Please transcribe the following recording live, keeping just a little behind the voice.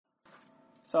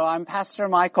So I'm Pastor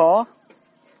Michael.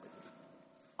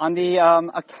 On the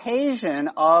occasion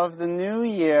of the new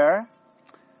year,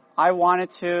 I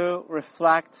wanted to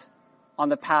reflect on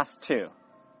the past two.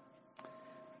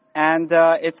 And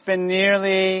it's been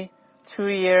nearly 2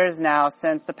 years now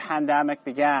since the pandemic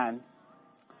began.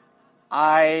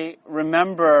 I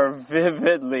remember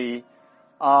vividly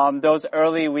those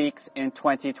early weeks in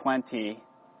 2020,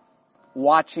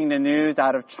 watching the news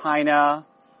out of China,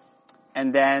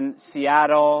 and then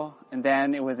Seattle, and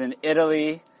then it was in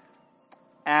Italy.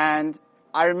 And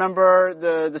I remember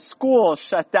the school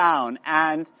shut down,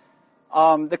 and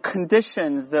the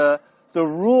conditions, the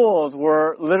rules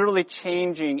were literally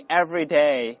changing every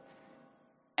day.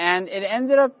 And it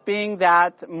ended up being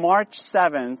that March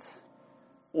 7th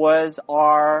was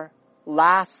our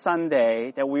last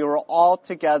Sunday that we were all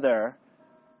together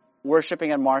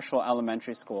worshiping at Marshall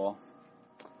Elementary School.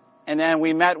 And then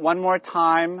we met one more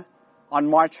time on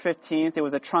March 15th. It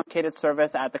was a truncated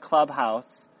service at the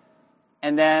clubhouse.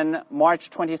 And then March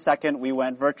 22nd, we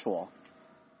went virtual.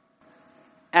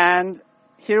 And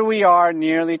here we are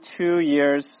nearly 2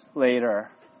 years later.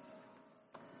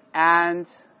 And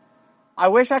I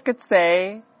wish I could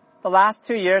say the last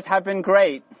 2 years have been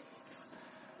great.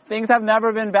 Things have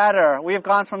never been better. We have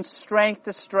gone from strength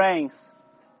to strength.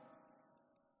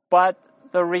 But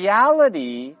the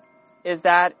reality is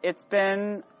that it's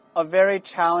been a very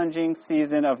challenging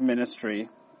season of ministry.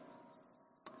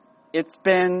 It's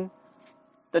been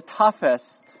the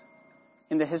toughest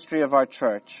in the history of our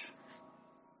church.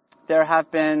 There have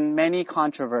been many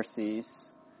controversies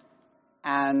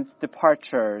and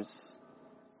departures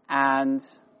and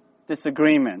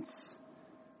disagreements.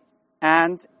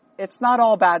 And it's not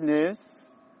all bad news.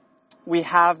 We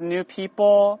have new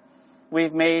people.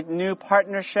 We've made new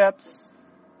partnerships.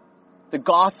 The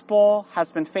gospel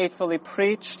has been faithfully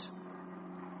preached.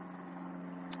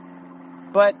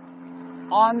 But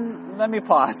let me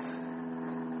pause.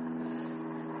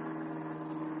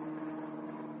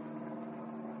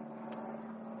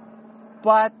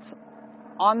 But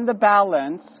on the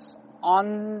balance,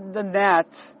 on the net,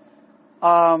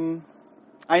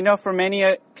 I know for many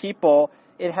people,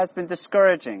 it has been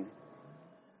discouraging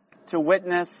to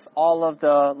witness all of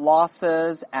the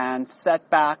losses and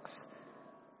setbacks.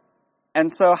 And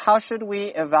so how should we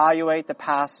evaluate the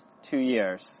past 2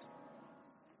 years?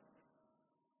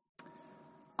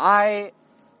 I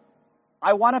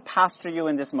want to pastor you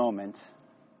in this moment.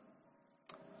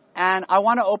 And I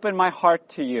want to open my heart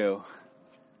to you.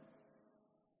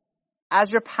 As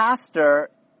your pastor,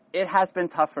 it has been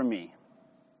tough for me.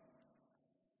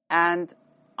 And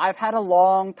I've had a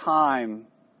long time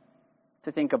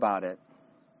to think about it.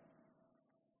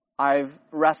 I've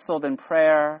wrestled in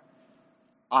prayer.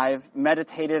 I've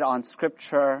meditated on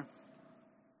scripture.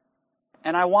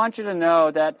 And I want you to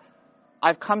know that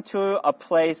I've come to a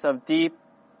place of deep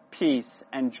peace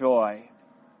and joy.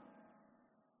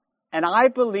 And I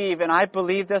believe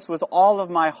this with all of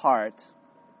my heart,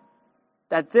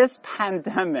 that this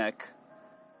pandemic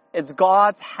is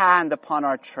God's hand upon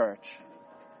our church.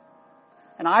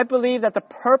 And I believe that the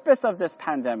purpose of this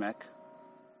pandemic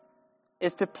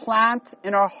is to plant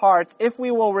in our hearts, if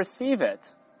we will receive it,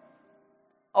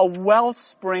 a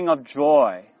wellspring of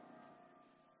joy.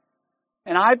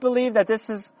 And I believe that this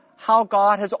is how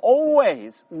God has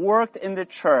always worked in the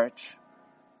church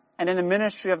and in the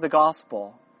ministry of the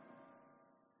gospel.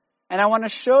 And I want to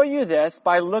show you this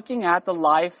by looking at the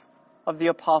life of the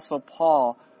Apostle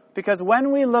Paul. Because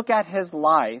when we look at his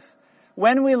life,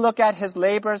 when we look at his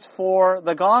labors for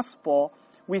the gospel,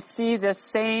 we see this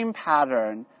same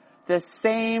pattern, this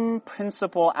same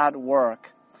principle at work.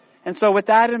 And so with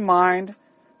that in mind,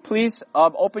 please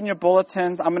open your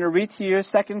bulletins. I'm going to read to you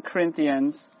 2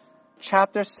 Corinthians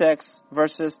chapter 6,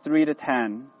 verses 3 to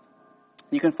 10.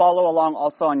 You can follow along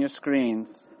also on your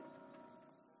screens.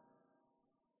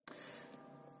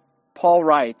 Paul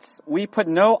writes, "We put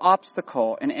no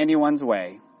obstacle in anyone's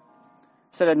way,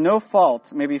 so that no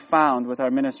fault may be found with our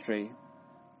ministry.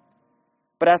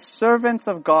 But as servants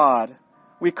of God,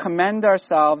 we commend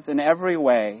ourselves in every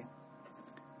way,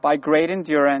 by great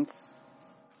endurance,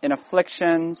 in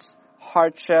afflictions,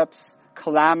 hardships,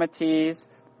 calamities,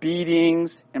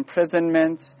 beatings,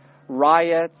 imprisonments,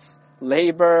 riots,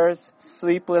 labors,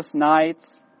 sleepless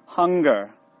nights,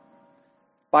 hunger,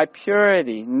 by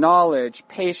purity, knowledge,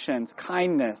 patience,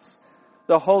 kindness,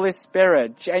 the Holy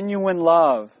Spirit, genuine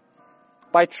love,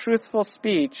 by truthful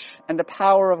speech and the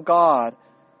power of God,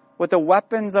 with the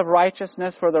weapons of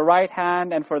righteousness for the right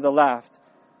hand and for the left,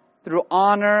 through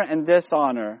honor and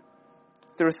dishonor,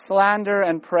 through slander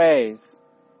and praise.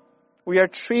 We are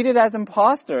treated as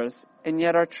impostors and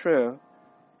yet are true,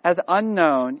 as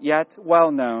unknown yet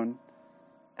well known,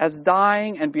 as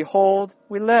dying and behold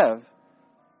we live,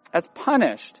 as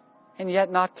punished and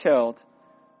yet not killed,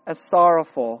 as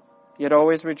sorrowful yet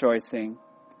always rejoicing,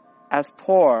 as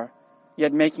poor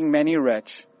yet making many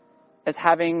rich, as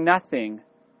having nothing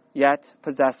yet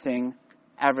possessing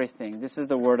everything. This is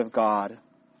the word of God.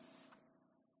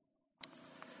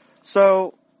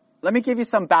 So, let me give you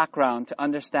some background to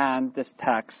understand this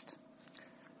text.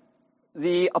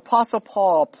 The Apostle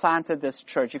Paul planted this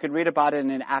church. You could read about it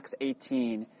in Acts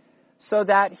 18. So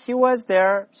that he was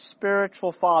their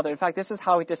spiritual father. In fact, this is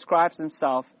how he describes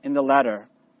himself in the letter.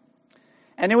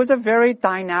 And it was a very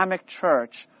dynamic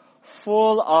church,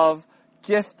 full of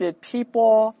gifted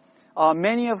people,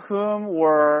 many of whom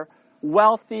were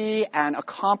wealthy and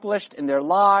accomplished in their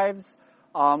lives,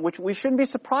 which we shouldn't be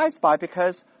surprised by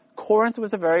because Corinth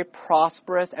was a very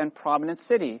prosperous and prominent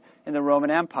city in the Roman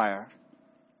Empire.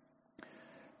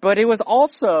 But it was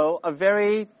also a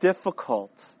very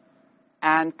difficult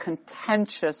and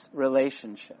contentious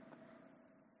relationship.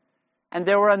 And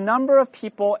there were a number of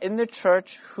people in the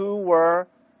church who were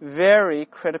very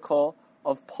critical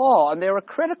of Paul. And they were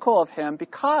critical of him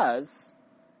because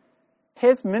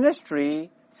his ministry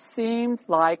seemed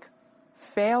like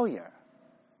failure.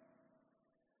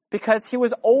 Because he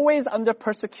was always under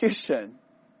persecution.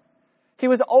 He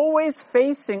was always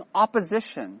facing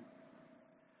opposition.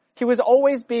 He was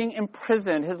always being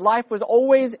imprisoned. His life was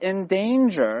always in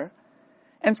danger.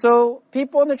 And so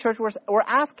people in the church were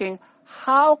asking,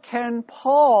 how can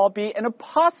Paul be an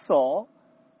apostle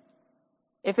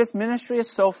if his ministry is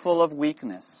so full of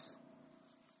weakness?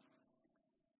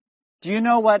 Do you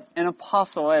know what an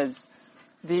apostle is?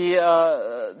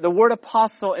 The word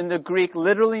apostle in the Greek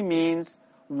literally means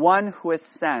one who is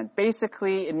sent.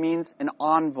 Basically, it means an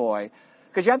envoy.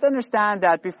 Because you have to understand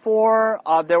that before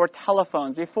there were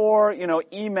telephones, before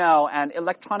email and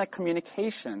electronic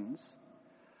communications,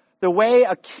 the way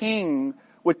a king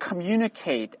would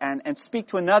communicate and speak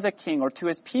to another king or to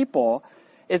his people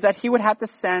is that he would have to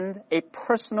send a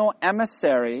personal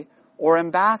emissary or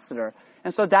ambassador.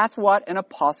 And so that's what an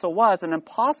apostle was. An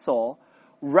apostle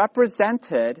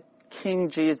represented King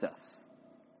Jesus.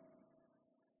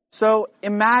 So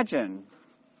imagine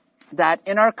that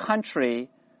in our country,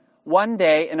 one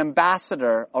day an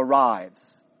ambassador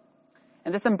arrives.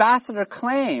 And this ambassador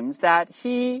claims that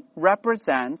he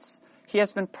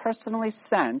has been personally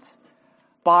sent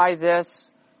by this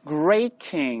great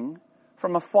king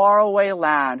from a faraway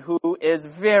land who is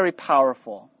very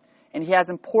powerful. And he has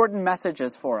important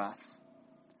messages for us.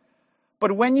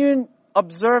 But when you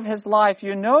observe his life,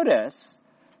 you notice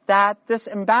that this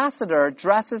ambassador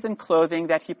dresses in clothing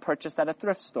that he purchased at a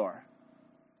thrift store.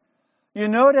 You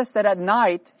notice that at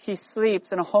night he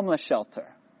sleeps in a homeless shelter.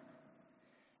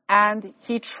 And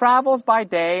he travels by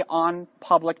day on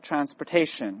public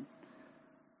transportation.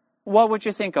 What would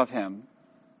you think of him?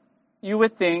 You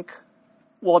would think,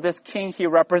 well, this king he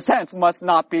represents must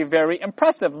not be very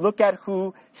impressive. Look at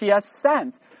who he has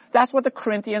sent. That's what the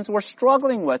Corinthians were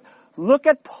struggling with. Look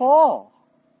at Paul.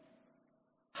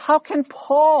 How can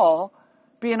Paul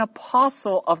be an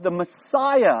apostle of the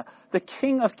Messiah, the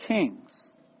King of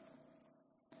Kings?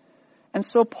 And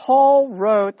so Paul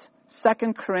wrote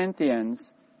 2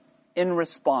 Corinthians in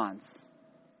response.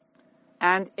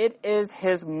 And it is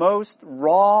his most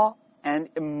raw and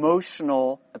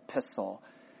emotional epistle,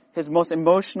 his most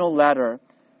emotional letter.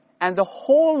 And the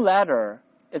whole letter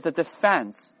is a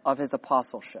defense of his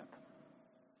apostleship.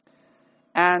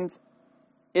 And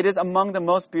it is among the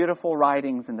most beautiful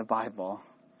writings in the Bible.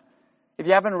 If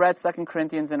you haven't read 2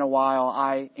 Corinthians in a while,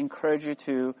 I encourage you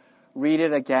to read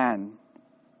it again.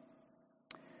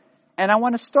 And I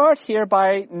want to start here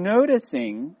by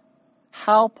noticing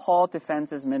how Paul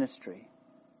defends his ministry.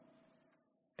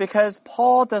 Because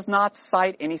Paul does not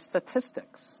cite any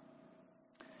statistics.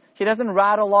 He doesn't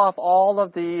rattle off all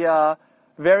of the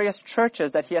various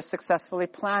churches that he has successfully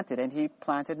planted, and he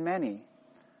planted many.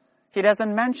 He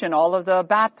doesn't mention all of the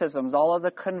baptisms, all of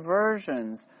the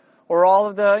conversions, or all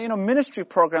of the ministry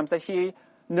programs that he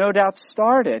no doubt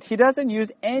started. He doesn't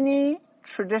use any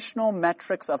traditional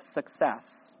metrics of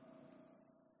success.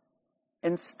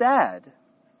 Instead,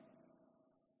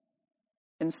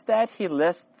 he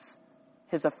lists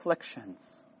his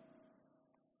afflictions.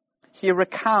 He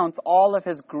recounts all of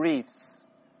his griefs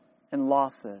and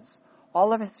losses,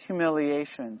 all of his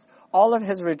humiliations, all of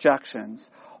his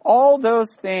rejections, all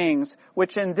those things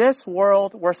which in this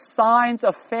world were signs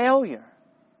of failure,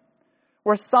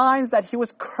 were signs that he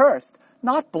was cursed,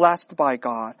 not blessed by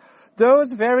God.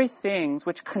 Those very things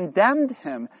which condemned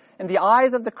him in the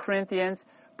eyes of the Corinthians,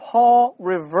 Paul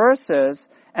reverses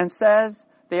and says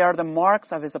they are the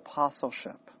marks of his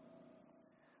apostleship.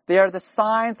 They are the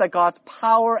signs that God's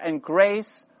power and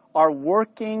grace are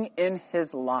working in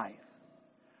his life.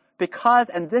 Because,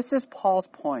 and this is Paul's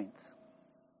point,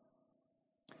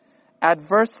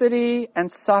 adversity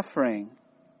and suffering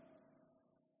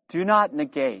do not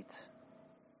negate.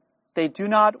 They do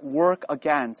not work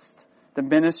against the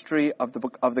ministry of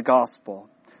the gospel.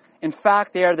 In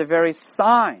fact, they are the very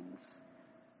signs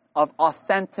of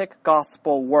authentic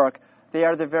gospel work. They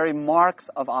are the very marks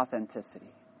of authenticity.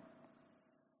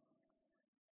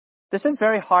 This is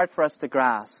very hard for us to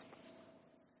grasp.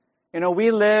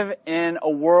 We live in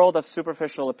a world of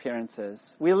superficial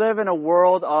appearances. We live in a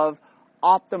world of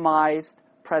optimized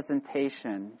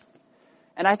presentation.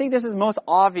 And I think this is most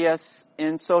obvious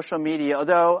in social media,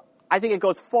 although I think it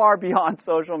goes far beyond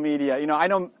social media. I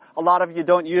know a lot of you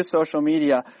don't use social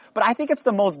media, but I think it's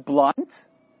the most blunt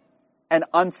and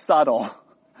unsubtle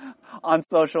on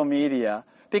social media.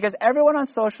 Because everyone on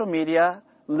social media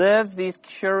lives these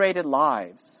curated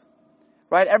lives,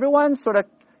 right? Everyone sort of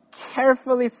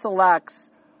carefully selects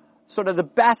sort of the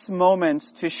best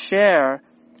moments to share,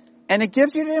 and it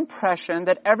gives you the impression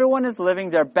that everyone is living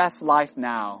their best life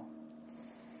now.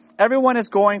 Everyone is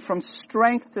going from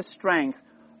strength to strength.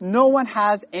 No one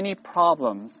has any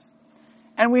problems.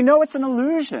 And we know it's an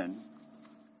illusion.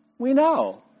 We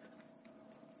know.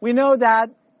 We know that,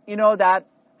 that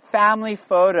family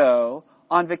photo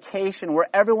on vacation where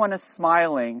everyone is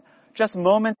smiling, just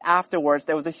moments afterwards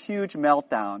there was a huge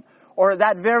meltdown. Or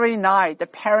that very night, the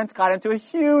parents got into a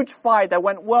huge fight that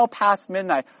went well past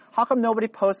midnight. How come nobody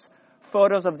posts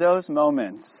photos of those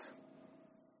moments?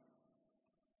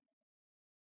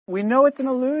 We know it's an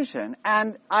illusion.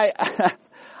 And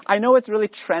I know it's really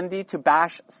trendy to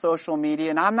bash social media.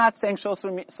 And I'm not saying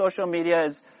social media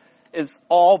is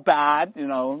all bad.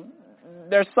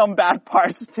 There's some bad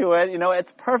parts to it.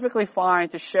 It's perfectly fine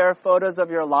to share photos of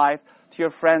your life to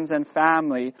your friends and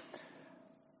family.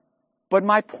 But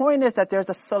my point is that there's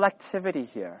a selectivity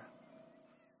here.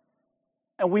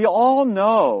 And we all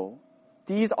know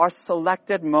these are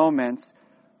selected moments,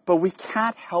 but we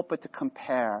can't help but to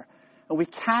compare. And we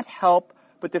can't help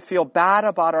but to feel bad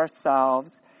about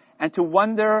ourselves and to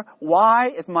wonder, why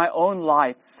is my own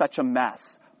life such a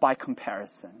mess by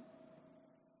comparison?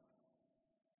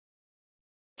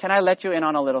 Can I let you in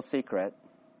on a little secret?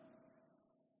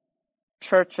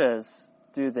 Churches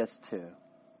do this too.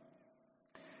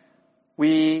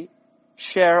 We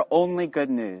share only good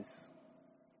news.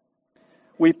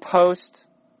 We post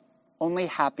only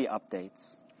happy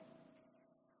updates.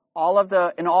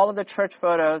 In all of the church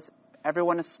photos,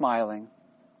 everyone is smiling.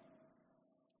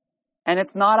 And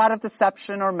it's not out of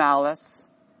deception or malice.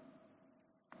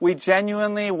 We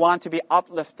genuinely want to be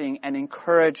uplifting and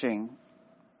encouraging.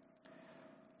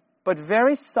 But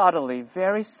very subtly,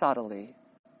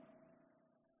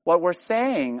 what we're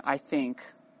saying, I think,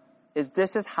 is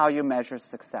this is how you measure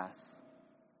success.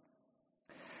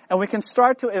 And we can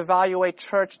start to evaluate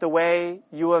church the way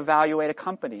you evaluate a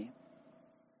company.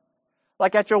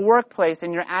 Like at your workplace,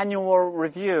 in your annual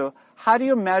review, how do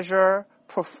you measure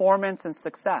performance and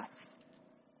success?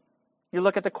 You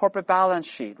look at the corporate balance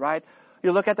sheet, right?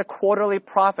 You look at the quarterly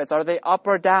profits. Are they up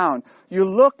or down? You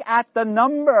look at the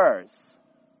numbers.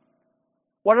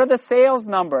 What are the sales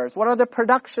numbers? What are the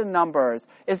production numbers?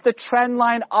 Is the trend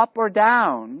line up or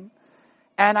down?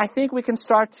 And I think we can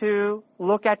start to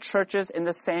look at churches in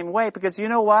the same way, because you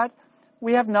know what?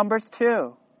 We have numbers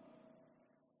too.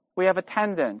 We have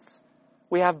attendance.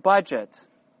 We have budget.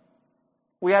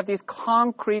 We have these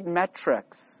concrete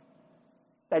metrics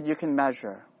that you can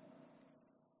measure.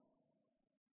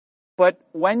 But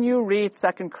when you read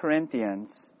 2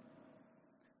 Corinthians,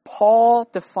 Paul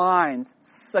defines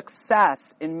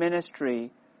success in ministry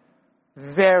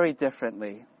very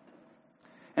differently.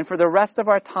 And for the rest of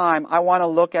our time, I want to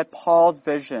look at Paul's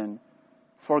vision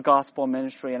for gospel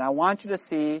ministry. And I want you to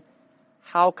see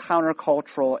how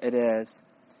countercultural it is.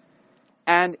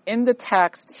 And in the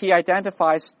text, he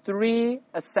identifies 3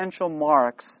 essential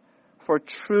marks for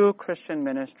true Christian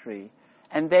ministry.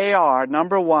 And they are,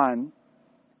 number 1,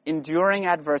 enduring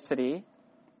adversity.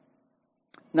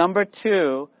 Number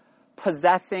 2,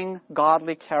 possessing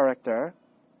godly character.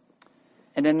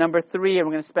 And then number 3, and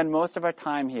we're going to spend most of our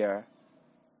time here,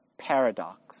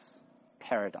 paradox.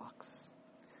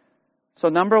 So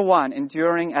number 1,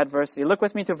 enduring adversity. Look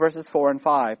with me to verses 4 and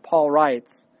 5. Paul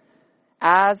writes,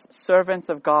 as servants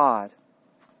of God,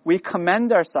 we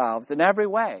commend ourselves in every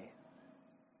way.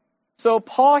 So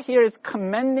Paul here is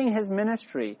commending his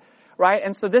ministry, right?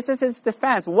 And so this is his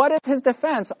defense. What is his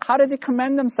defense? How does he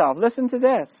commend himself? Listen to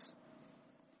this.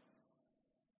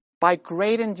 By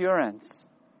great endurance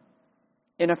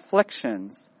in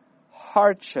afflictions,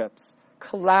 hardships,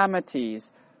 calamities,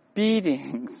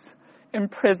 beatings,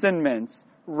 imprisonments,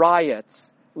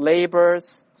 riots,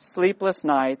 labors, sleepless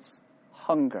nights,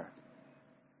 hunger.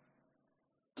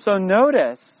 So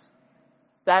notice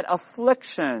that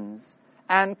afflictions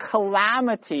and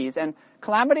calamities, and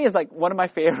calamity is like one of my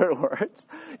favorite words.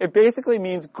 It basically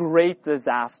means great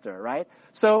disaster, right?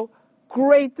 So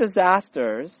great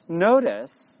disasters,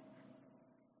 notice,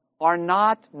 are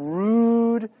not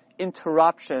rude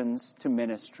interruptions to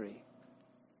ministry.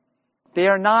 They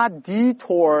are not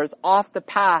detours off the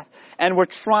path, and we're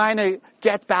trying to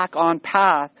get back on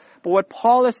path. But what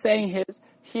Paul is saying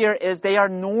here is they are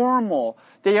normal.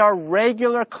 They are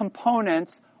regular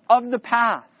components of the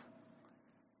path.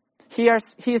 He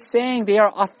is saying they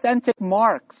are authentic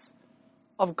marks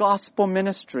of gospel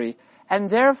ministry, and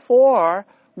therefore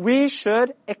we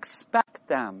should expect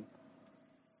them.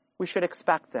 We should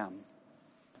expect them.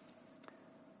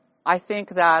 I think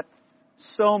that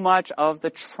so much of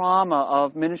the trauma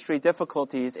of ministry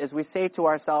difficulties is we say to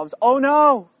ourselves, oh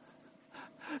no,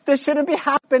 this shouldn't be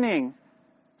happening.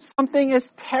 Something is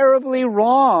terribly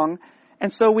wrong.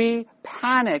 And so we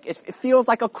panic. It feels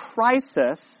like a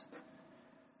crisis.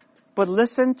 But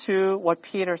listen to what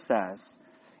Peter says.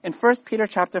 In 1 Peter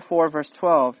chapter 4, verse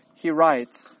 12, he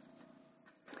writes,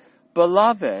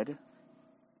 Beloved,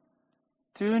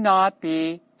 do not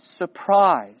be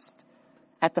surprised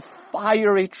at the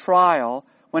fiery trial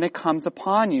when it comes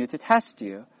upon you to test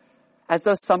you, as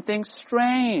though something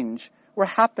strange were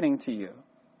happening to you.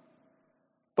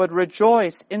 But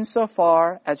rejoice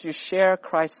insofar as you share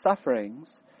Christ's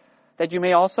sufferings, that you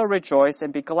may also rejoice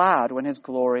and be glad when his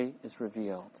glory is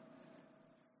revealed.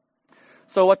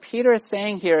 So what Peter is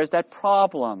saying here is that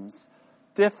problems,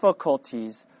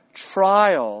 difficulties,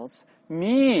 trials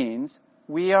means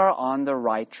we are on the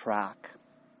right track.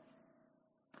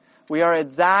 We are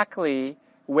exactly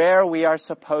where we are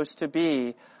supposed to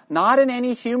be. Not in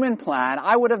any human plan.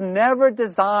 I would have never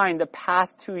designed the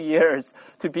past 2 years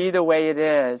to be the way it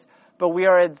is. But we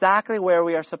are exactly where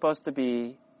we are supposed to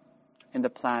be in the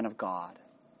plan of God.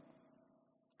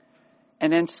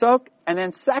 And then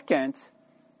second,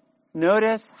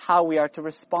 notice how we are to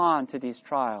respond to these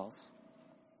trials.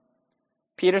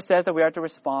 Peter says that we are to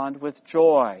respond with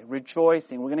joy,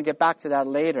 rejoicing. We're going to get back to that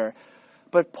later.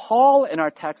 But Paul in our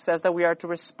text says that we are to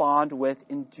respond with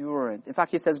endurance. In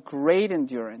fact, he says great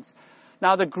endurance.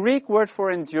 Now, the Greek word for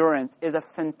endurance is a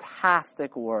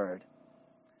fantastic word.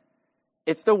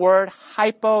 It's the word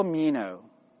hypomeno.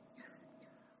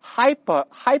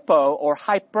 Hypo or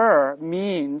hyper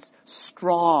means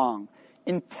strong,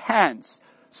 intense,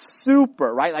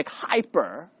 super, right? Like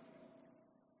hyper.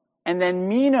 And then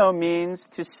meno means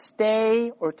to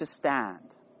stay or to stand.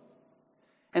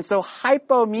 And so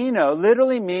hypomeno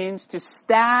literally means to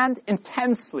stand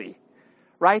intensely,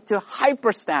 right? To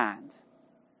hyperstand.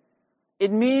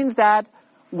 It means that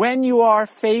when you are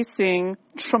facing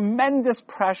tremendous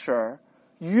pressure,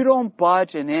 you don't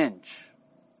budge an inch.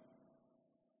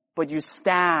 But you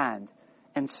stand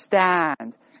and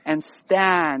stand and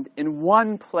stand in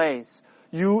one place.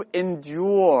 You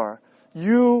endure.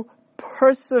 You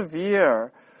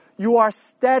persevere. You are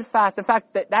steadfast. In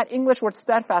fact, that English word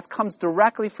steadfast comes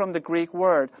directly from the Greek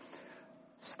word.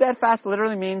 Steadfast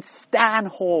literally means stand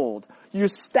hold. You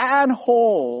stand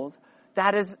hold.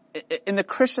 That is, in the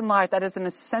Christian life, that is an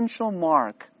essential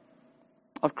mark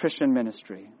of Christian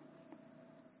ministry.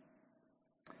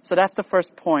 So that's the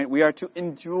first point. We are to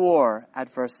endure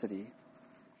adversity.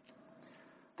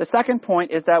 The second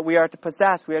point is that we are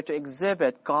to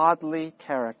exhibit godly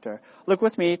character. Look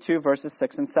with me to verses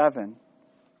 6 and 7.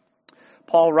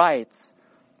 Paul writes,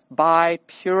 by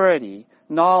purity,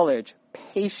 knowledge,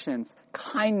 patience,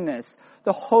 kindness,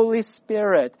 the Holy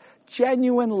Spirit,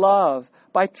 genuine love,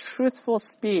 by truthful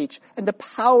speech, and the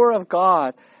power of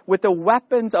God, with the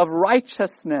weapons of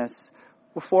righteousness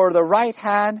for the right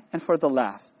hand and for the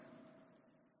left.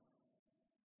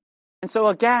 And so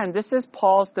again, this is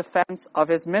Paul's defense of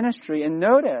his ministry. And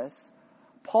notice,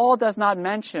 Paul does not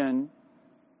mention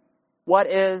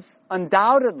what is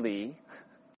undoubtedly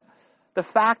the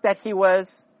fact that he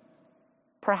was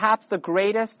perhaps the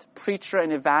greatest preacher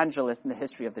and evangelist in the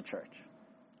history of the church.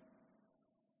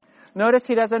 Notice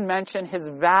he doesn't mention his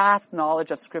vast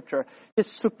knowledge of Scripture, his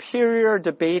superior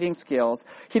debating skills.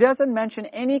 He doesn't mention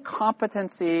any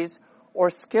competencies or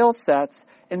skill sets.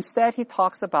 Instead, he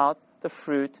talks about the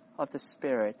fruit of the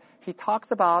Spirit. He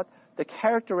talks about the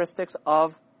characteristics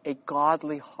of a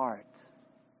godly heart.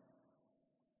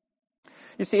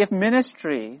 You see, if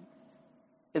ministry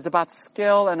is about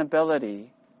skill and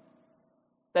ability,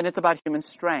 then it's about human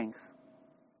strength.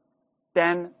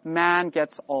 Then man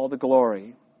gets all the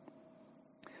glory.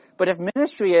 But if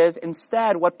ministry is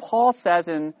instead what Paul says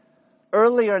in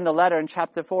earlier in the letter in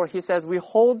chapter 4, he says, we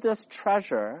hold this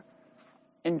treasure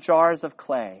in jars of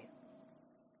clay.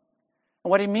 And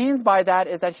what he means by that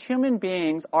is that human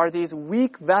beings are these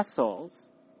weak vessels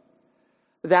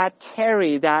that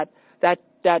carry, that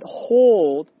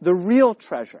hold the real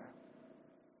treasure.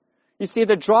 You see,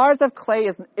 the jars of clay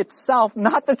is itself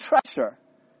not the treasure.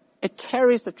 It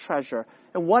carries the treasure.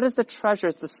 And what is the treasure?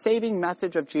 It's the saving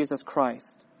message of Jesus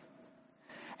Christ.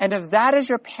 And if that is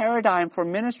your paradigm for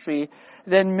ministry,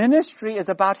 then ministry is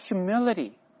about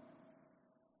humility.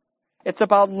 It's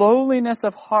about lowliness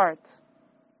of heart.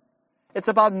 It's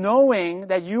about knowing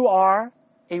that you are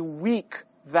a weak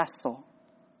vessel.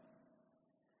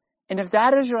 And if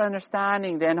that is your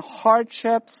understanding, then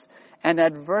hardships and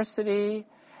adversity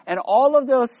and all of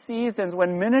those seasons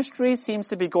when ministry seems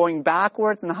to be going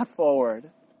backwards, not forward,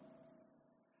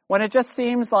 when it just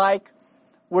seems like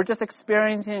we're just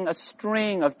experiencing a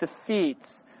string of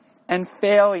defeats and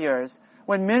failures,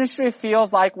 when ministry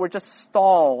feels like we're just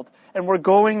stalled and we're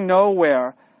going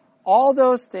nowhere, all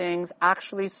those things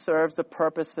actually serves the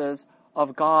purposes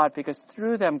of God, because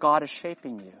through them God is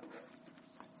shaping you.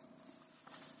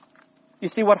 You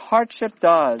see, what hardship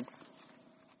does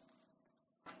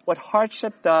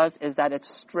is that it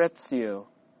strips you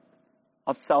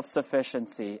of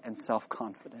self-sufficiency and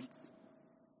self-confidence.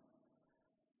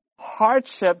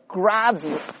 Hardship grabs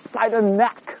you by the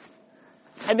neck,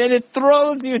 and then it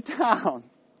throws you down,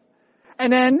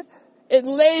 and then it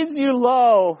lays you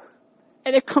low,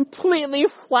 and it completely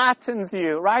flattens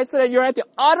you, right? So that you're at the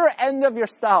utter end of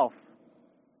yourself.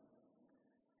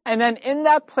 And then in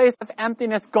that place of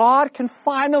emptiness, God can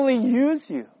finally use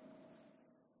you.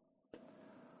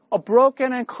 A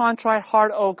broken and contrite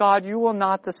heart, O God, you will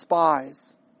not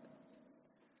despise.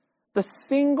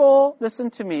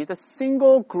 Listen to me, the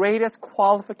single greatest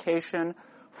qualification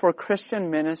for Christian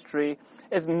ministry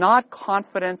is not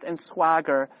confidence and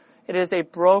swagger. It is a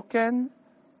broken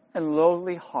and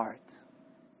lowly heart.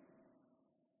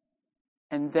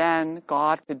 And then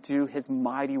God could do His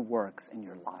mighty works in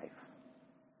your life.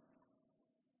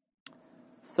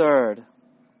 Third,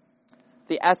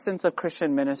 the essence of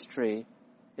Christian ministry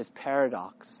is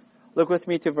paradox. Look with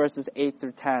me to verses 8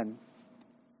 through 10.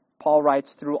 Paul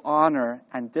writes, through honor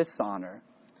and dishonor,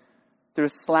 through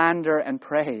slander and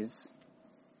praise,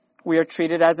 we are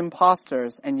treated as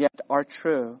impostors and yet are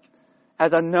true,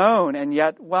 as unknown and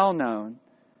yet well known,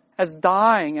 as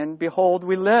dying and behold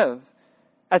we live,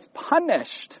 as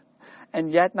punished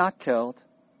and yet not killed,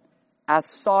 as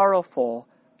sorrowful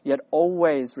yet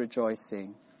always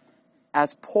rejoicing,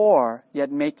 as poor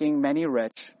yet making many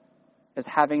rich, as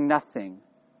having nothing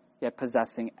yet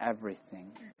possessing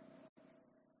everything.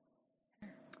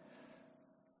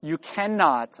 You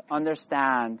cannot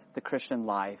understand the Christian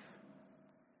life,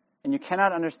 and you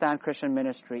cannot understand Christian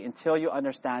ministry until you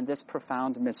understand this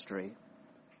profound mystery,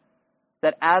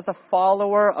 that as a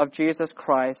follower of Jesus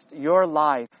Christ, your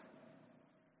life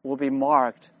will be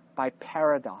marked by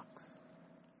paradox.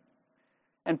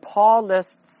 And Paul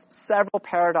lists several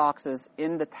paradoxes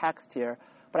in the text here,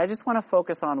 but I just want to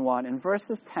focus on one. In verse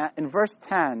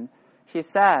 10, he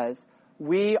says,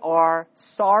 we are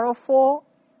sorrowful,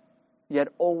 yet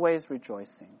always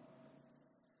rejoicing.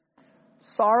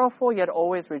 Sorrowful, yet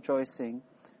always rejoicing.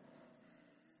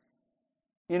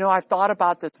 You know, I've thought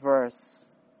about this verse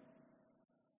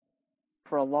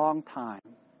for a long time.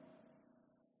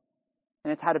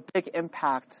 And it's had a big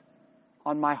impact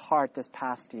on my heart this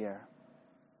past year.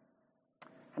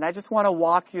 And I just want to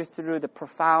walk you through the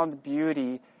profound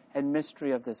beauty and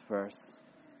mystery of this verse.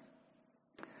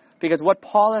 Because what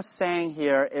Paul is saying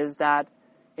here is that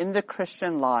in the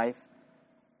Christian life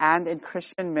and in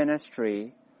Christian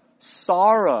ministry,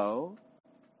 sorrow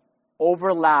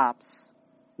overlaps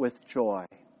with joy.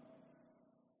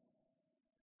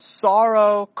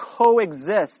 Sorrow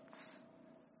coexists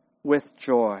with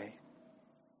joy.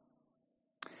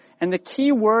 And the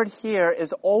key word here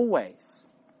is always.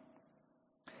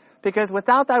 Because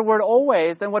without that word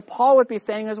always, then what Paul would be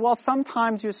saying is, well,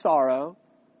 sometimes you sorrow,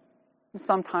 and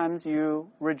sometimes you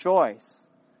rejoice.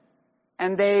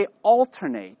 And they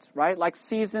alternate, right? Like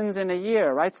seasons in a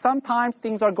year, right? Sometimes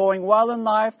things are going well in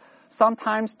life,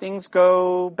 sometimes things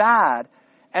go bad.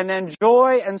 And then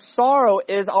joy and sorrow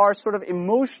is our sort of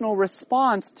emotional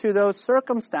response to those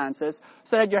circumstances,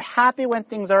 so that you're happy when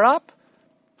things are up,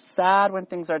 sad when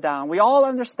things are down. We all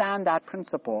understand that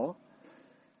principle.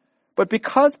 But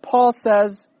because Paul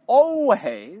says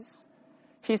always,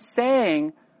 he's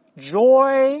saying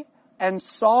joy and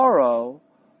sorrow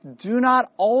do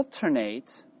not alternate.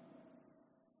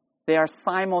 They are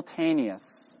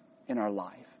simultaneous in our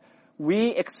life. We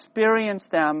experience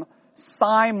them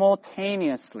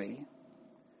simultaneously.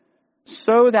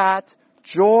 so that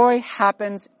joy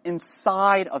happens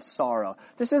inside of sorrow.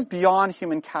 This is beyond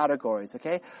human categories,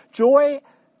 okay? Joy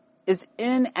is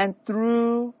in and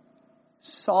through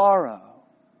sorrow.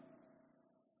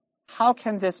 How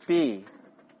can this be?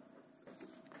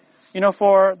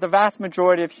 For the vast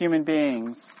majority of human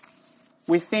beings,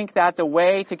 we think that the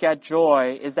way to get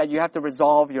joy is that you have to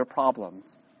resolve your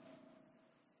problems.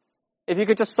 If you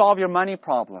could just solve your money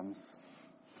problems.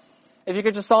 If you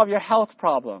could just solve your health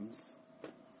problems.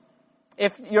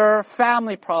 If your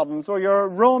family problems or your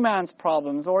romance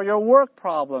problems or your work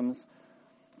problems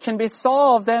can be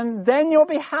solved, then you'll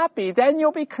be happy. Then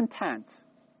you'll be content.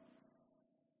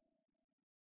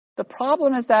 The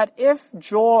problem is that if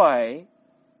joy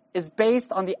is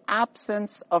based on the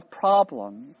absence of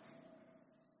problems,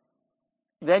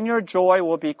 then your joy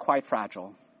will be quite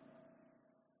fragile.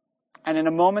 And in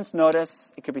a moment's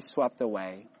notice, it could be swept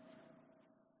away.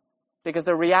 Because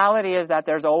the reality is that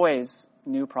there's always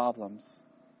new problems.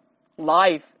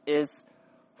 Life is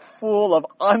full of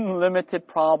unlimited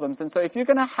problems. And so if you're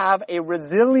going to have a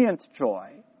resilient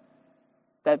joy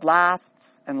that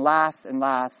lasts and lasts and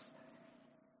lasts,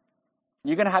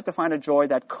 you're going to have to find a joy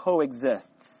that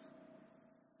coexists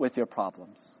with your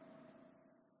problems.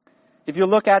 If you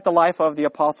look at the life of the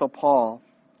Apostle Paul,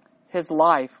 his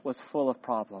life was full of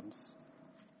problems.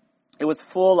 It was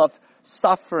full of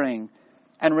suffering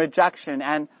and rejection.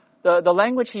 And the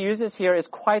language he uses here is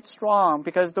quite strong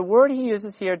because the word he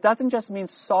uses here doesn't just mean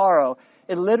sorrow.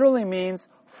 It literally means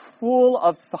full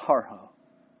of sorrow.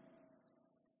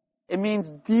 It means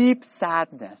deep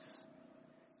sadness,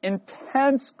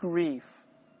 intense grief.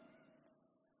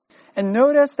 And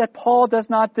notice that Paul does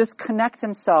not disconnect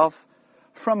himself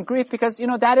from grief because,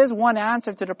 that is one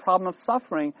answer to the problem of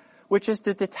suffering, which is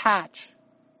to detach,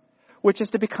 which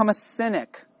is to become a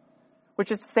cynic,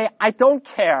 which is to say, I don't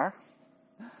care.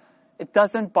 It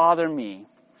doesn't bother me.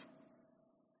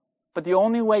 But the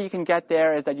only way you can get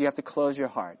there is that you have to close your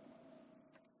heart.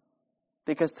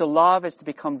 Because to love is to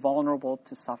become vulnerable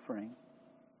to suffering.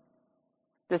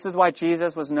 This is why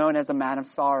Jesus was known as a man of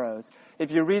sorrows.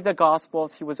 If you read the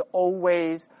Gospels, he was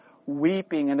always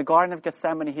weeping. In the Garden of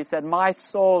Gethsemane, he said, my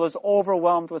soul is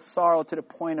overwhelmed with sorrow to the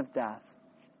point of death.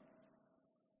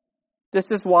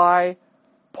 This is why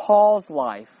Paul's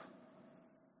life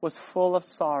was full of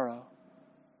sorrow.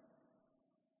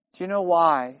 Do you know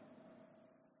why?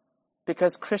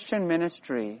 Because Christian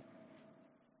ministry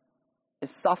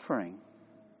is suffering.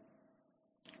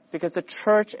 Because the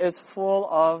church is full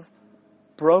of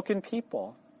broken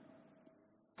people.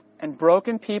 And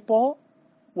broken people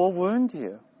will wound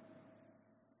you.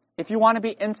 If you want to be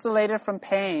insulated from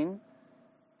pain,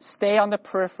 stay on the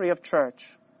periphery of church.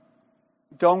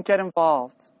 Don't get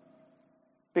involved.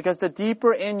 Because the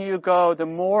deeper in you go, the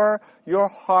more your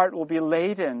heart will be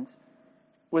laden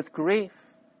with grief.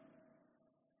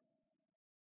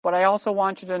 But I also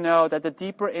want you to know that the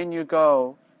deeper in you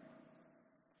go,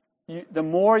 the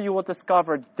more you will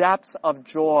discover depths of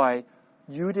joy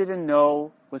you didn't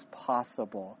know was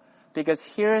possible. Because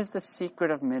here's the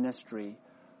secret of ministry.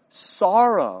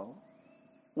 Sorrow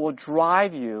will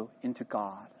drive you into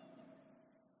God.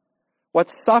 What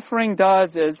suffering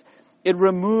does is it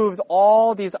removes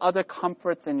all these other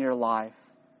comforts in your life.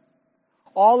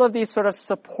 All of these sort of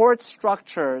support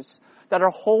structures that are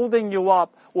holding you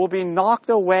up will be knocked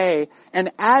away.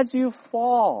 And as you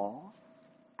fall,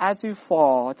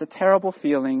 it's a terrible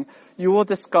feeling, you will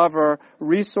discover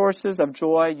resources of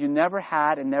joy you never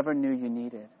had and never knew you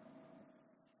needed.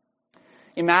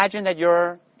 Imagine that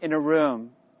you're in a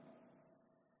room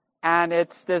and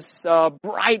it's this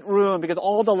bright room because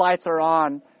all the lights are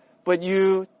on, but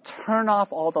you turn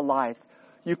off all the lights.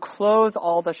 You close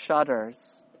all the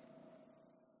shutters.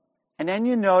 And then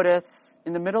you notice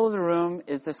in the middle of the room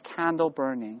is this candle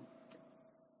burning.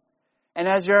 And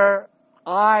as your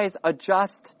eyes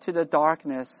adjust to the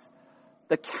darkness,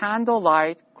 the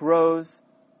candlelight grows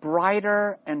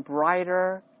brighter and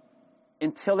brighter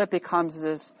until it becomes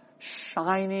this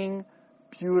shining,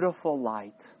 beautiful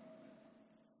light.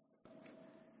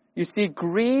 You see,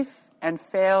 grief and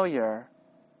failure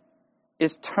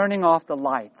is turning off the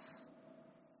lights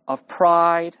of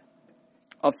pride,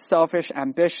 of selfish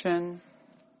ambition.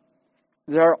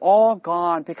 They're all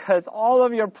gone because all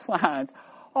of your plans,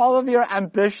 all of your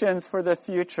ambitions for the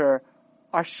future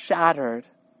are shattered.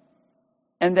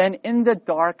 And then in the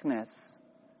darkness,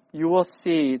 you will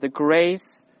see the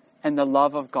grace and the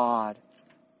love of God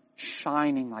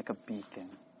shining like a beacon.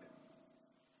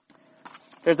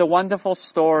 There's a wonderful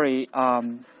story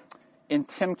in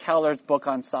Tim Keller's book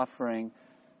on suffering,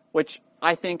 which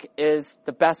I think is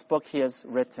the best book he has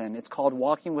written. It's called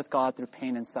Walking with God Through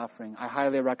Pain and Suffering. I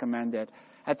highly recommend it.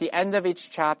 At the end of each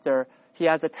chapter, he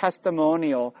has a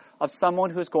testimonial of someone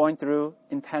who's going through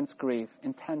intense grief,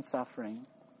 intense suffering.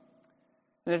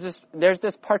 And there's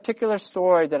this particular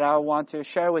story that I want to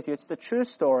share with you. It's the true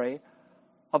story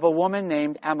of a woman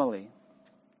named Emily.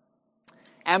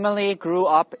 Emily grew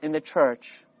up in the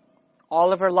church.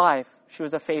 All of her life, she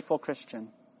was a faithful Christian.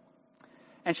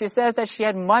 And she says that she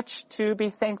had much to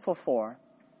be thankful for.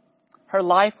 Her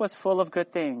life was full of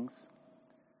good things.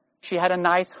 She had a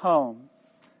nice home.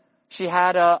 She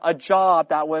had a job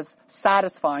that was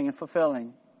satisfying and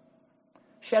fulfilling.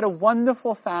 She had a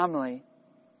wonderful family,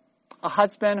 a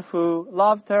husband who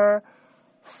loved her,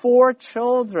 4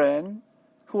 children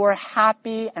who were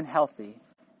happy and healthy.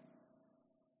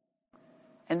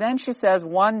 And then she says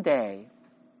one day,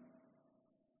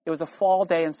 it was a fall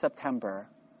day in September,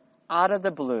 out of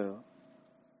the blue,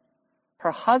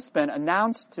 her husband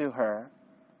announced to her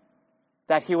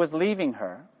that he was leaving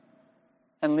her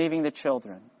and leaving the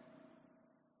children.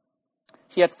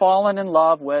 He had fallen in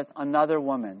love with another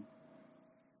woman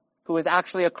who was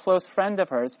actually a close friend of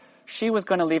hers. She was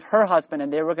going to leave her husband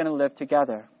and they were going to live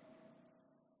together.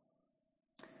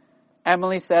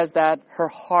 Emily says that her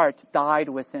heart died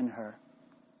within her.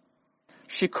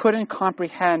 She couldn't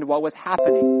comprehend what was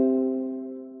happening.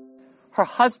 Her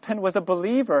husband was a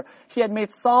believer. He had made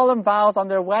solemn vows on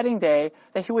their wedding day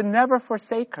that he would never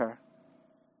forsake her.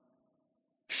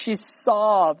 She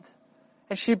sobbed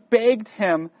and she begged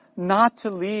him not to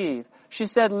leave. She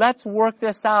said, let's work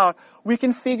this out. We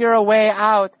can figure a way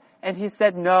out. And he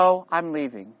said, no, I'm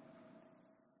leaving.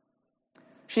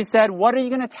 She said, what are you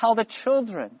going to tell the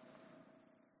children?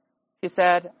 He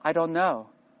said, I don't know.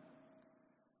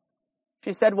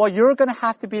 She said, well, you're going to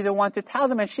have to be the one to tell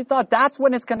them. And she thought that's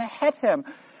when it's going to hit him.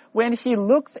 When he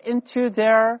looks into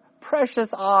their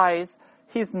precious eyes,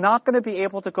 he's not going to be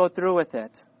able to go through with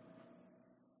it.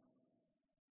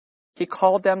 He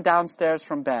called them downstairs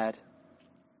from bed.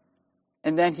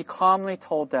 And then he calmly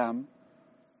told them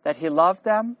that he loved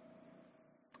them,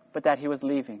 but that he was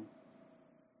leaving.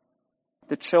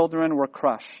 The children were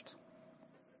crushed.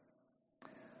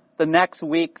 The next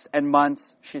weeks and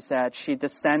months, she said, she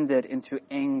descended into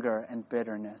anger and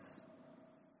bitterness.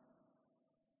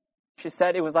 She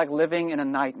said it was like living in a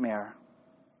nightmare.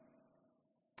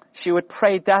 She would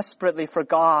pray desperately for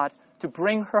God to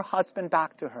bring her husband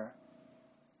back to her.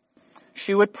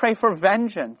 She would pray for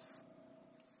vengeance.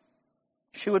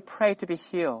 She would pray to be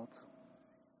healed.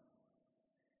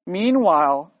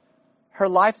 Meanwhile, her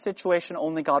life situation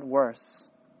only got worse.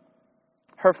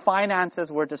 Her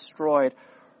finances were destroyed.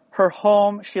 Her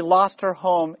home, she lost her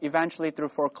home eventually through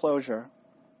foreclosure.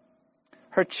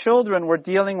 Her children were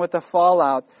dealing with the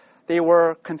fallout. They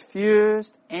were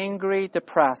confused, angry,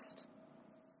 depressed.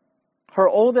 Her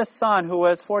oldest son, who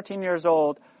was 14 years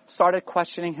old, started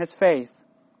questioning his faith.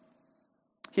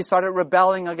 He started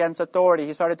rebelling against authority.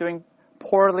 He started doing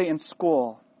poorly in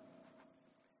school.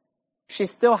 She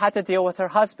still had to deal with her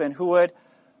husband, who would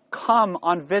come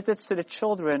on visits to the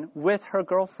children with her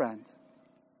girlfriend.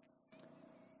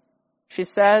 She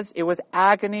says it was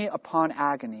agony upon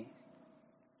agony.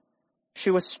 She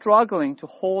was struggling to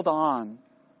hold on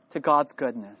to God's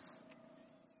goodness.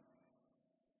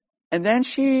 And then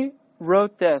she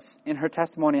wrote this in her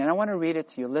testimony, and I want to read it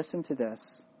to you. Listen to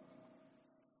this.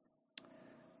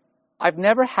 I've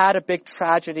never had a big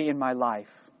tragedy in my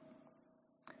life.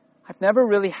 I've never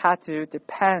really had to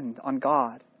depend on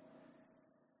God.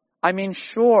 I mean,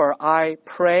 sure, I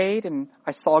prayed and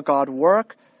I saw God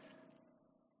work,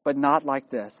 but not like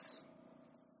this.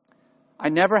 I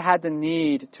never had the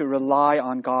need to rely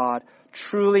on God,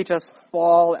 truly just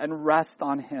fall and rest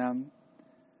on Him.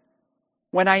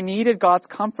 When I needed God's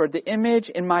comfort, the image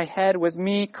in my head was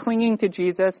me clinging to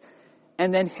Jesus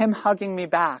and then Him hugging me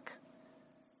back.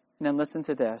 And then listen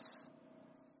to this.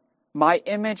 My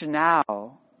image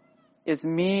now is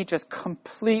me just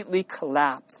completely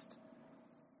collapsed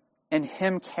and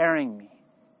Him carrying me.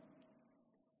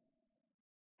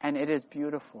 And it is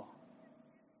beautiful.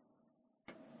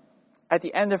 At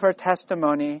the end of her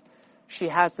testimony, she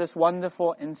has this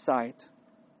wonderful insight.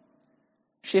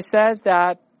 She says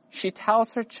that she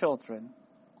tells her children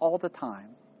all the time.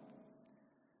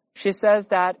 She says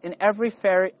that in every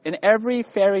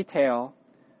fairy tale,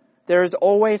 there is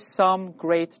always some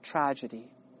great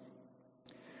tragedy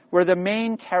where the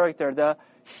main character, the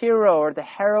hero or the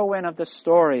heroine of the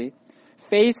story,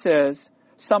 faces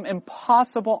some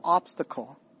impossible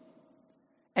obstacle.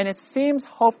 And it seems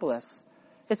hopeless.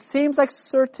 It seems like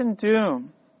certain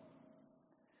doom.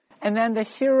 And then the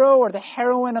hero or the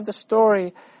heroine of the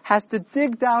story has to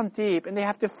dig down deep, and they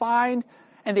have to find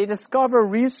and they discover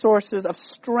resources of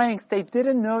strength they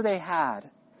didn't know they had.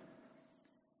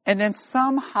 And then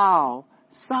somehow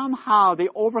they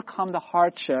overcome the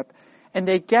hardship and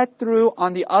they get through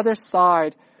on the other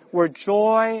side where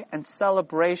joy and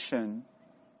celebration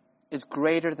is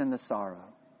greater than the sorrow.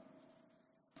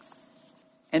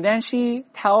 And then she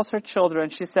tells her children,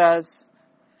 she says,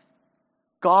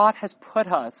 God has put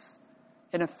us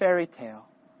in a fairy tale.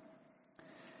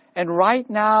 And right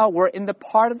now we're in the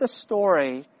part of the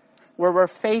story where we're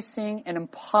facing an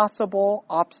impossible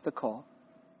obstacle.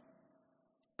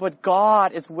 But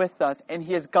God is with us and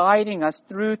He is guiding us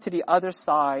through to the other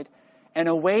side, and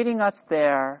awaiting us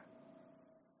there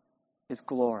is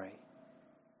glory.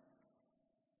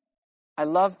 I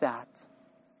love that.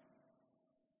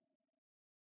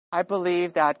 I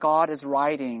believe that God is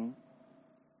writing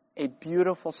a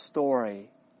beautiful story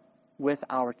with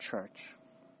our church.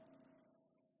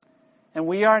 And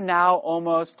we are now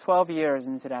almost 12 years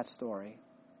into that story.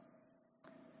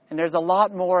 And there's a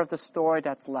lot more of the story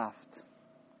that's left.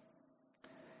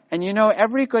 And you know,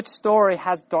 every good story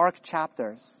has dark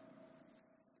chapters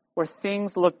where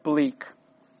things look bleak,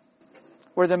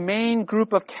 where the main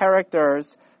group of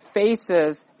characters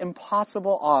faces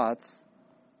impossible odds,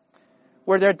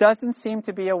 where there doesn't seem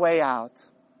to be a way out.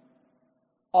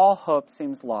 All hope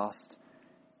seems lost,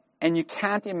 and you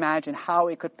can't imagine how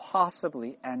it could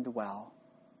possibly end well.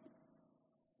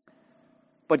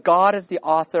 But God is the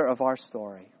author of our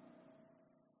story.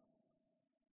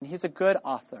 And He's a good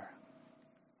author.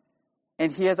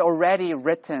 And He has already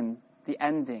written the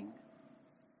ending.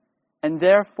 And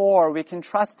therefore, we can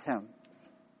trust Him.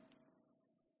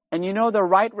 And you know, the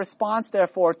right response,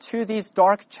 therefore, to these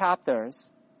dark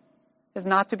chapters is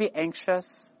not to be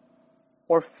anxious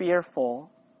or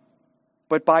fearful,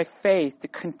 but by faith to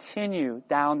continue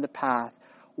down the path,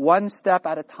 one step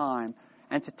at a time,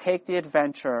 and to take the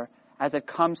adventure as it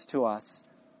comes to us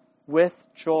with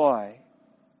joy,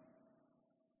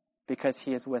 because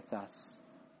He is with us.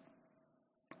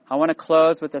 I want to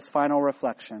close with this final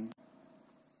reflection.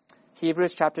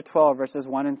 Hebrews chapter 12, verses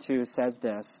 1 and 2 says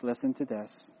this. Listen to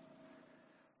this.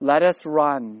 Let us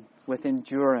run with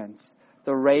endurance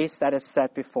the race that is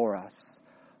set before us,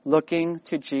 looking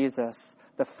to Jesus,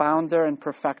 the founder and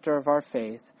perfecter of our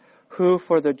faith, who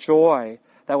for the joy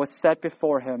that was set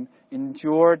before Him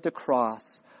endured the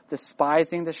cross,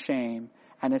 despising the shame,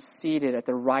 and is seated at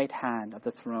the right hand of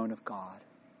the throne of God.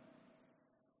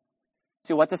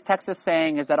 See, what this text is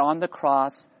saying is that on the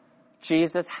cross,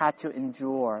 Jesus had to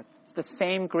endure. It's the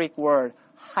same Greek word,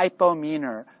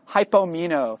 hypomeno,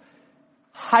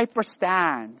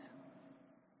 hyperstand.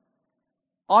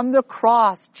 On the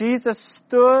cross, Jesus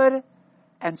stood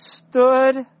and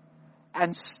stood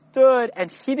and stood, and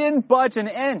He didn't budge an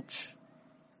inch.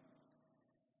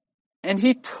 And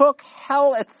He took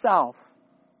hell itself.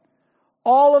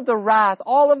 All of the wrath,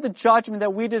 all of the judgment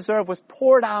that we deserve was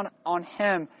poured out on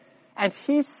Him, and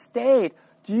He stayed.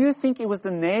 Do you think it was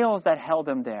the nails that held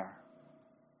Him there?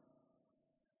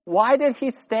 Why did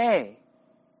He stay?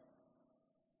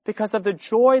 Because of the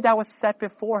joy that was set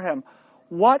before Him.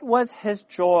 What was His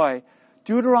joy?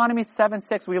 Deuteronomy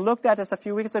 7:6. We looked at this a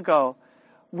few weeks ago.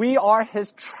 We are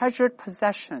His treasured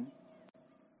possession.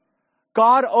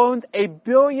 God owns 1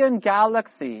 billion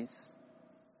galaxies,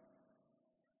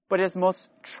 but His most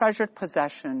treasured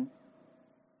possession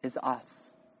is us.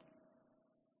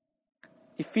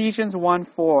 Ephesians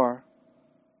 1:4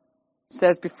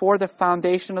 says, before the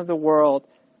foundation of the world,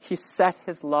 He set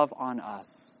His love on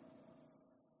us.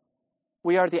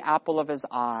 We are the apple of His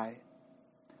eye.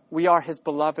 We are His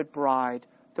beloved bride.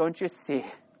 Don't you see?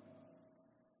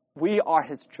 We are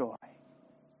His joy.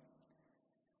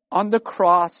 On the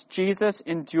cross, Jesus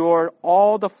endured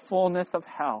all the fullness of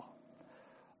hell,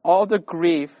 all the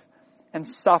grief and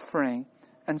suffering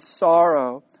and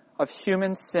sorrow of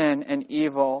human sin and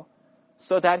evil,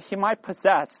 so that He might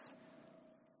possess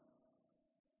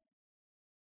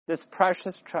this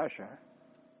precious treasure,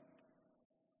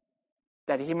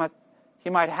 that He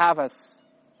might have us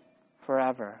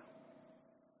forever.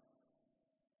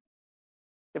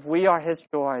 If we are His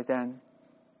joy, then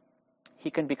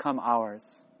He can become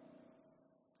ours.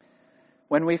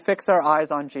 When we fix our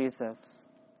eyes on Jesus,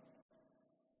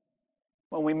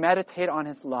 when we meditate on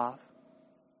His love,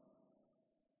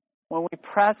 when we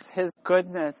press His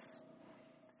goodness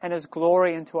and His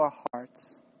glory into our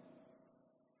hearts,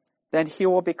 then He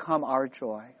will become our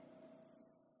joy.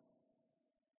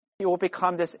 He will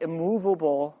become this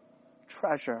immovable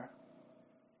treasure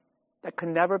that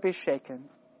can never be shaken,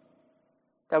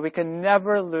 that we can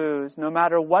never lose, no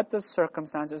matter what the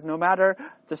circumstances, no matter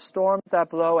the storms that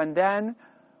blow, and then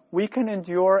we can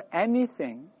endure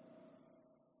anything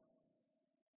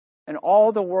and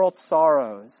all the world's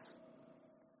sorrows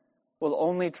will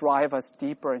only drive us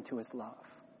deeper into his love.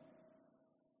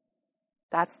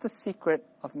 That's the secret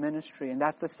of ministry, and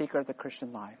that's the secret of the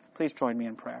Christian life. Please join me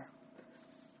in prayer.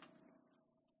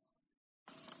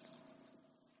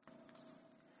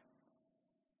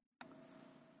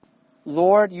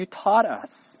 Lord, you taught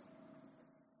us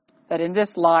that in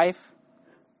this life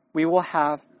we will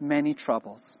have many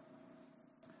troubles,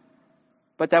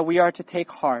 but that we are to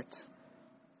take heart,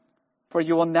 for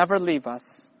you will never leave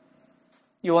us.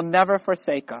 You will never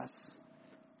forsake us.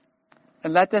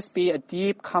 And let this be a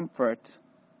deep comfort,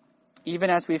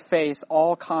 even as we face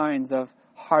all kinds of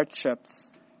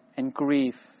hardships and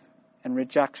grief and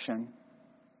rejection.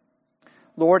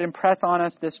 Lord, impress on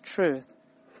us this truth.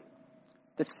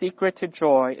 The secret to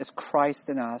joy is Christ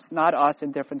in us, not us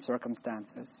in different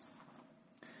circumstances.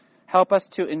 Help us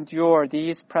to endure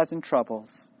these present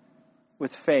troubles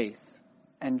with faith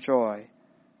and joy.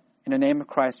 In the name of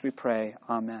Christ we pray.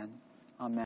 Amen.